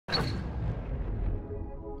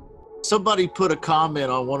somebody put a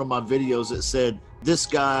comment on one of my videos that said, "This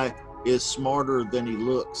guy is smarter than he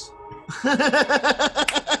looks."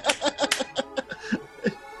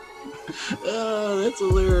 Oh, that's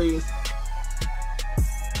hilarious.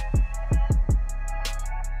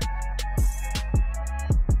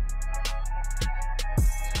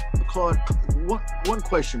 Claude, one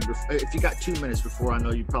question, if you got 2 minutes before, I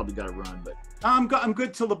know you probably got to run, but I'm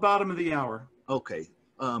good till the bottom of the hour. Okay.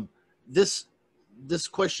 This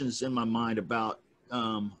question is in my mind about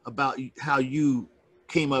how you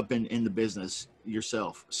came up in the business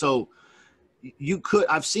yourself. So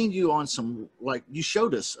I've seen you on some, like, you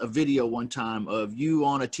showed us a video one time of you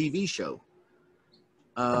on a TV show.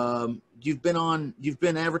 You've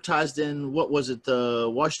been advertised in, what was it, the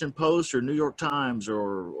Washington Post or New York Times,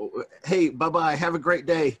 or hey, bye-bye, have a great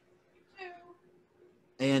day.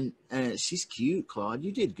 And she's cute, Claude.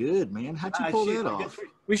 You did good, man. How'd you pull that off?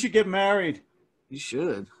 We should get married. You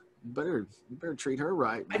should. You better treat her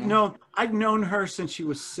right, man. I've known her since she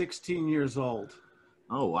was 16 years old.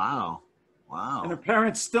 Oh, wow. Wow. And her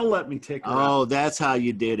parents still let me take her out. Oh, that's how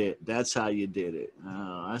you did it. That's how you did it.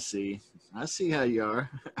 Oh, I see. I see how you are.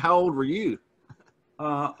 How old were you?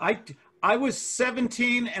 I was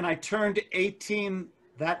 17 and I turned 18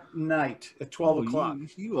 that night at 12 o'clock.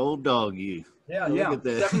 You old dog, you. Yeah, Look yeah. at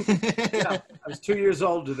that. Yeah. I was 2 years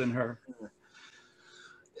older than her.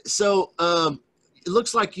 So it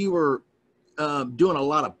looks like you were doing a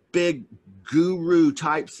lot of big guru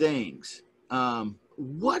type things.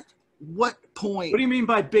 What point? What do you mean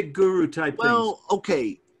by big guru type things? Well,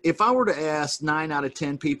 okay. If I were to ask 9 out of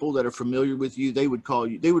 10 people that are familiar with you, they would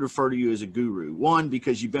refer to you as a guru. One,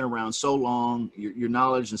 because you've been around so long, your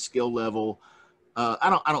knowledge and skill level.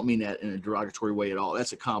 I don't mean that in a derogatory way at all.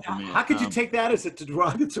 That's a compliment. How could you take that as a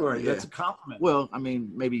derogatory? Yeah. That's a compliment. Well, I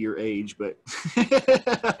mean, maybe your age, but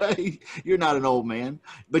you're not an old man,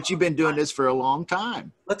 but you've been doing this for a long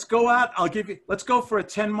time. Let's go out. Let's go for a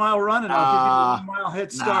 10-mile run and I'll give you a 1 mile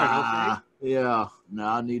head start. Okay? Yeah. No,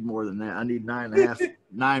 I need more than that. I need 9.5,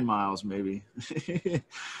 9 miles, maybe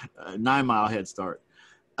 9 mile head start.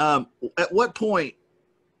 At what point,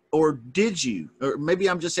 or did you, or maybe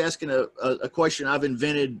I'm just asking a question I've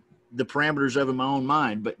invented the parameters of in my own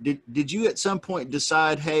mind, but did you at some point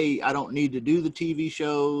decide, hey, I don't need to do the TV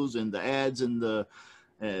shows and the ads and the,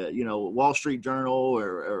 Wall Street Journal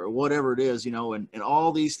or whatever it is, and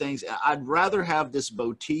all these things. I'd rather have this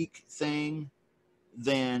boutique thing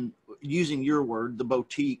than, using your word, the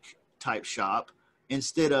boutique type shop,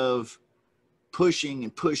 instead of pushing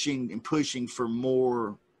and pushing and pushing for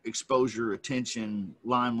more exposure, attention,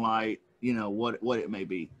 limelight, what it may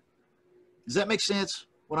be. Does that make sense?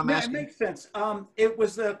 What I'm asking? It makes sense. It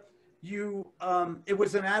was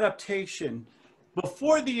an adaptation.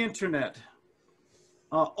 Before the internet,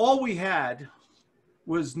 all we had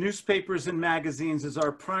was newspapers and magazines as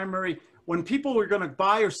our primary. When people were going to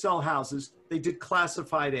buy or sell houses, they did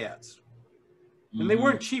classified ads. And they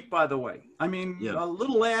weren't cheap, by the way. I mean, a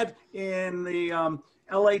little ad in the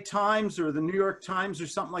LA Times or the New York Times or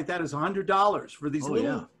something like that is $100 for these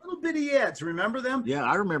little bitty ads. Remember them? Yeah,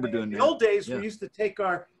 I remember doing that. In the old days, we used to take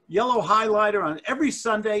our yellow highlighter on every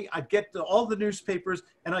Sunday. I'd get all the newspapers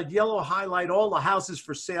and I'd yellow highlight all the houses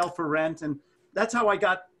for sale, for rent. And that's how I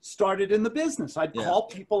got started in the business. I'd call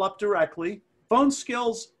people up directly, phone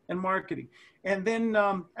skills and marketing. And then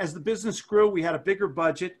as the business grew, we had a bigger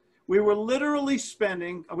budget. We were literally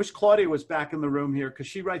spending, I wish Claudia was back in the room here because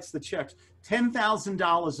she writes the checks,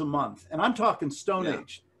 $10,000 a month. And I'm talking Stone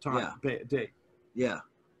Age time, day. Yeah.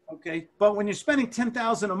 Okay. But when you're spending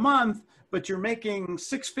 $10,000 a month, but you're making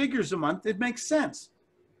 6 figures a month, it makes sense.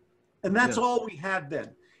 And that's all we had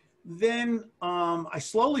then. Then I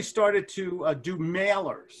slowly started to do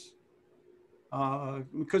mailers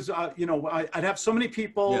because, I'd have so many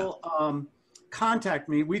people contact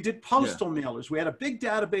me. We did postal mailers. We had a big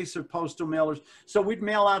database of postal mailers. So we'd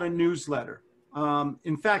mail out a newsletter.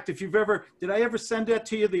 In fact, if you've did I ever send that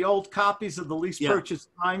to you, the old copies of the Lease Purchase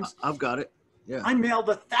Times? I've got it. Yeah. I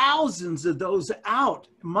mailed thousands of those out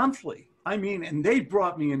monthly. I mean, and they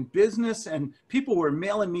brought me in business and people were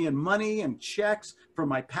mailing me in money and checks for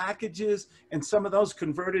my packages. And some of those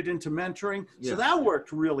converted into mentoring. So that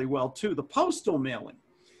worked really well too, the postal mailing.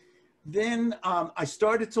 Then I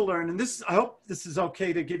started to learn, and I hope this is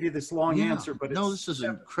okay to give you this long answer, but this is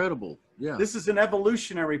incredible. Yeah. This is an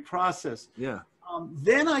evolutionary process. Yeah.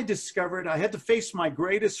 Then I discovered I had to face my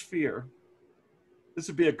greatest fear. This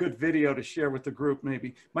would be a good video to share with the group,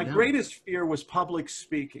 maybe. My greatest fear was public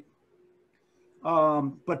speaking.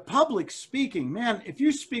 But public speaking, man, if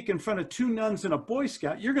you speak in front of 2 nuns and a Boy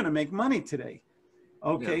Scout, you're going to make money today.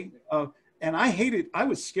 Okay. and I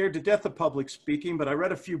was scared to death of public speaking, but I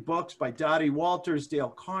read a few books by Dottie Walters, Dale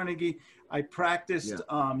Carnegie. I practiced.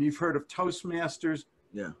 Yeah. You've heard of Toastmasters.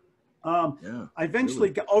 Yeah. Yeah. I eventually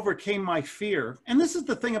Really. overcame my fear. And this is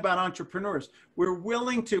the thing about entrepreneurs. We're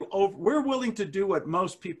willing to do what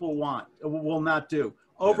most people will not do.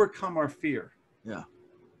 Overcome our fear. Yeah.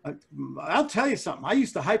 I'll tell you something. I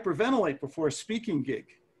used to hyperventilate before a speaking gig.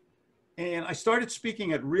 And I started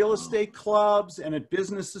speaking at real estate clubs and at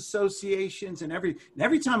business associations, and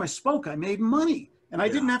every time I spoke, I made money. And I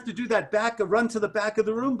didn't have to do that run to the back of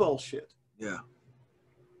the room bullshit. Yeah.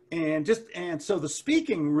 And so the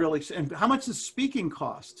speaking really, and how much does speaking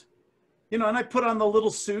cost? You know, and I put on the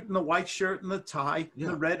little suit and the white shirt and the tie,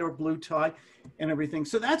 the red or blue tie and everything.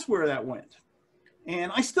 So that's where that went.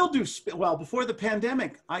 And I still do, before the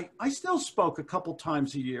pandemic, I still spoke a couple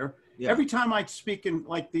times a year. Yeah. Every time I speak in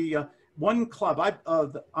like the one club,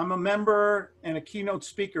 I'm a member and a keynote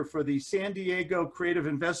speaker for the San Diego Creative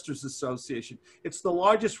Investors Association. It's the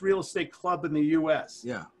largest real estate club in the US.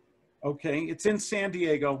 Yeah. Okay. It's in San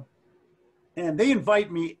Diego, and they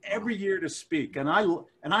invite me every year to speak, and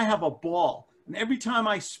I have a ball. And every time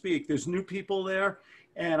I speak, there's new people there,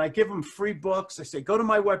 and I give them free books. I say, go to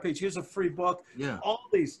my webpage. Here's a free book. Yeah. All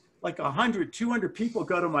these, like 100, 200 people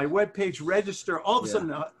go to my webpage, register. All of a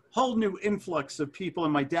sudden, a whole new influx of people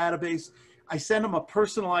in my database. I send them a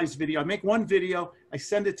personalized video. I make one video. I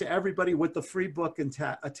send it to everybody with the free book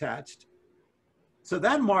attached. So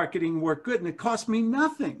that marketing worked good, and it cost me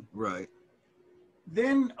nothing. Right.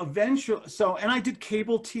 Then eventually, and I did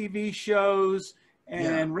cable TV shows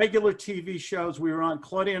and regular TV shows. We were on,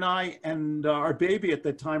 Claudia and I and our baby at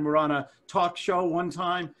the time were on a talk show one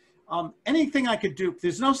time. Anything I could do.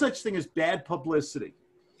 There's no such thing as bad publicity.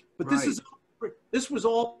 But this was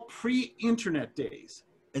all pre-internet days.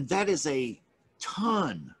 And that is a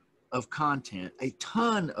ton of content, a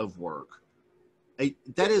ton of work.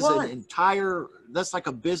 That's like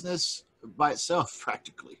a business by itself,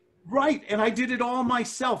 practically. Right. And I did it all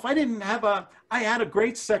myself. I had a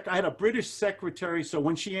British secretary. So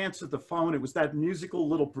when she answered the phone, it was that musical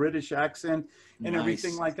little British accent and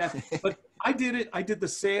everything like that. But I did it. I did the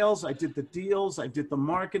sales. I did the deals. I did the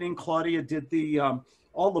marketing. Claudia did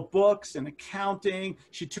all the books and accounting.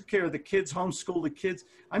 She took care of the kids, homeschooled the kids.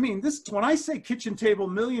 I mean, when I say kitchen table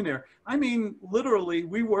millionaire, I mean, literally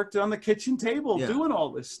we worked on the kitchen table doing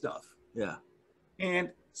all this stuff. Yeah.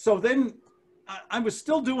 And so then I was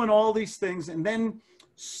still doing all these things. And then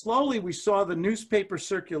slowly we saw the newspaper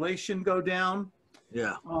circulation go down.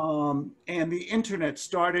 Yeah. And the internet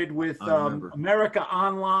started with America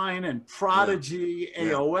Online and Prodigy,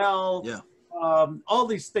 AOL, all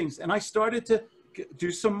these things. And I started to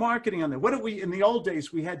do some marketing on there. In the old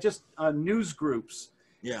days, we had just news groups.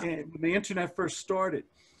 Yeah. And when the internet first started.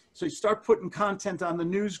 So you start putting content on the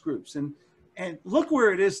news groups, and look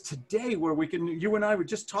where it is today, where you and I were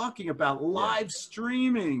just talking about live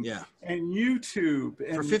streaming and YouTube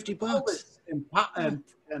and for $50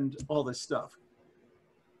 and all this stuff.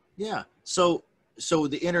 Yeah. So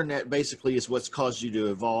the internet basically is what's caused you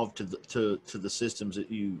to evolve to the systems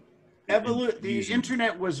that you the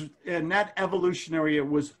internet was not evolutionary, it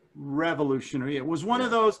was revolutionary. It was one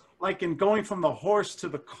of those, like in going from the horse to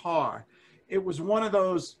the car. It was one of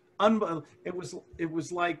those it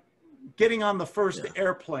was like getting on the first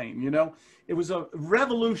airplane, you know. It was a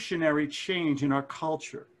revolutionary change in our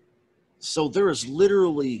culture. So there is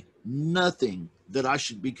literally nothing that I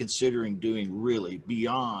should be considering doing really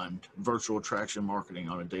beyond virtual attraction marketing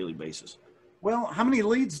on a daily basis. Well, how many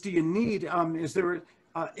leads do you need?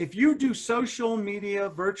 If you do social media,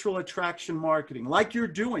 virtual attraction marketing, like you're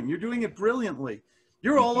doing it brilliantly.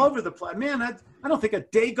 You're all over the place. Man, I don't think a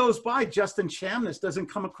day goes by Justin Chamness doesn't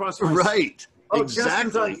come across my right. Oh,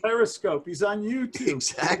 exactly. Justin's on Periscope. He's on YouTube.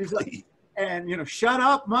 Exactly. And you know, shut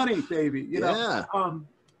up, money, baby. You know,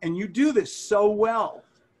 and you do this so well.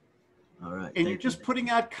 All right. And you're just putting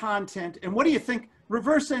out content. And what do you think?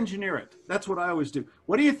 Reverse engineer it. That's what I always do.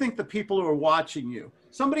 What do you think the people who are watching you?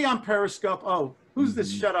 Somebody on Periscope. Oh, who's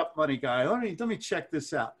this shut up money guy? Let me check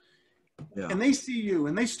this out. Yeah. And they see you,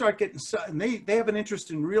 and they start getting, and they have an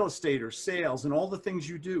interest in real estate or sales and all the things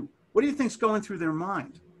you do. What do you think's going through their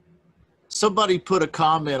mind? Somebody put a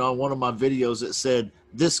comment on one of my videos that said,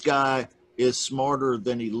 "This guy is smarter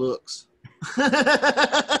than he looks."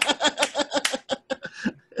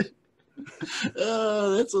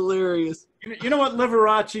 Oh, that's hilarious. You know what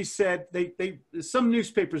Liberace said? Some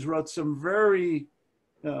newspapers wrote some very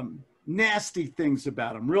nasty things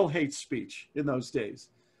about him, real hate speech in those days.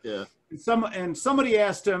 Yeah. And somebody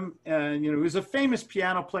asked him, and you know, he was a famous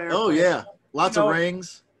piano player. Oh yeah, lots of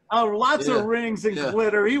rings. Oh, lots of rings and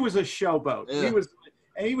glitter. He was a showboat. Yeah.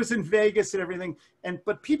 And he was in Vegas and everything.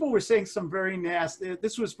 But people were saying some very nasty.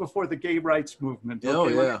 This was before the gay rights movement. Oh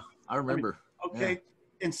okay? yeah, I remember. Okay. Yeah.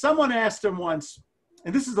 And someone asked him once,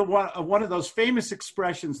 and this is one of those famous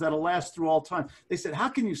expressions that'll last through all time. They said, how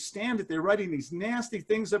can you stand it? They're writing these nasty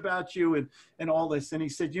things about you and all this. And he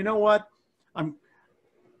said, you know what? I'm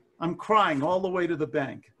crying all the way to the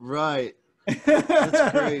bank. Right.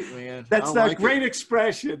 That's great, man. That's a great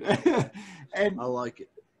expression. And I like it.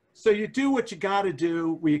 So you do what you got to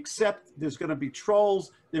do. We accept there's going to be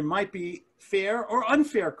trolls. There might be fair or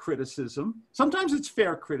unfair criticism. Sometimes it's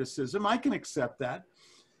fair criticism. I can accept that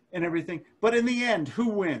and everything. But in the end, who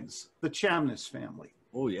wins? The Chamness family.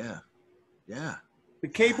 Oh, yeah. Yeah. The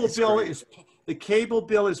cable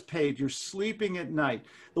bill is paid. You're sleeping at night.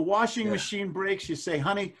 The washing machine breaks. You say,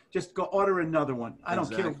 honey, just go order another one. I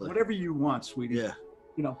don't care. Whatever you want, sweetie. Yeah.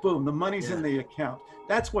 You know, boom, the money's in the account.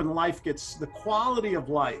 That's when life gets, the quality of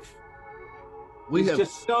life is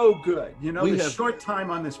just so good. You know, the short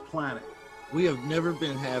time on this planet. We have never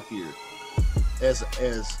been happier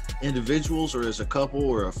as individuals or as a couple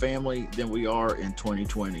or a family than we are in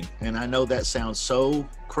 2020. And I know that sounds so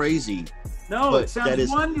crazy. No, it sounds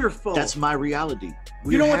wonderful. That's my reality.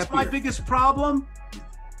 You know what's my biggest problem?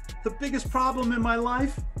 The biggest problem in my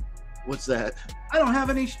life? What's that? I don't have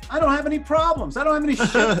any problems. I don't have any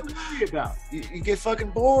shit to worry about. You get fucking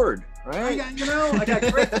bored, right? I got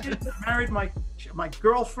great kids. I married my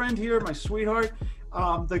girlfriend here, my sweetheart.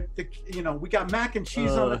 We got mac and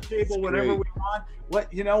cheese on the table whenever we want.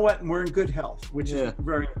 And we're in good health, which is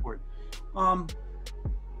very important.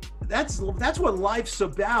 That's what life's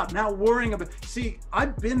about. Not worrying about. See,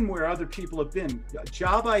 I've been where other people have been. A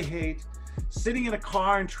job I hate. Sitting in a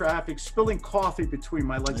car in traffic, spilling coffee between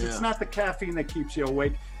my legs. It's not the caffeine that keeps you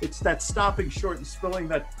awake. It's that stopping short and spilling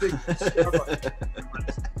that big Starbucks,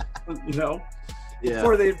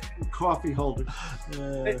 before they coffee holders.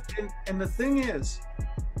 And the thing is,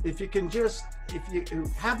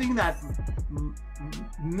 having that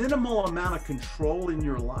minimal amount of control in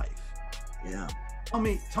your life. Yeah. Tell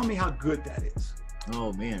me how good that is.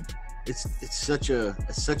 Oh man. It's such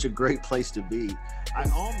a great place to be. I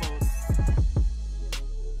almost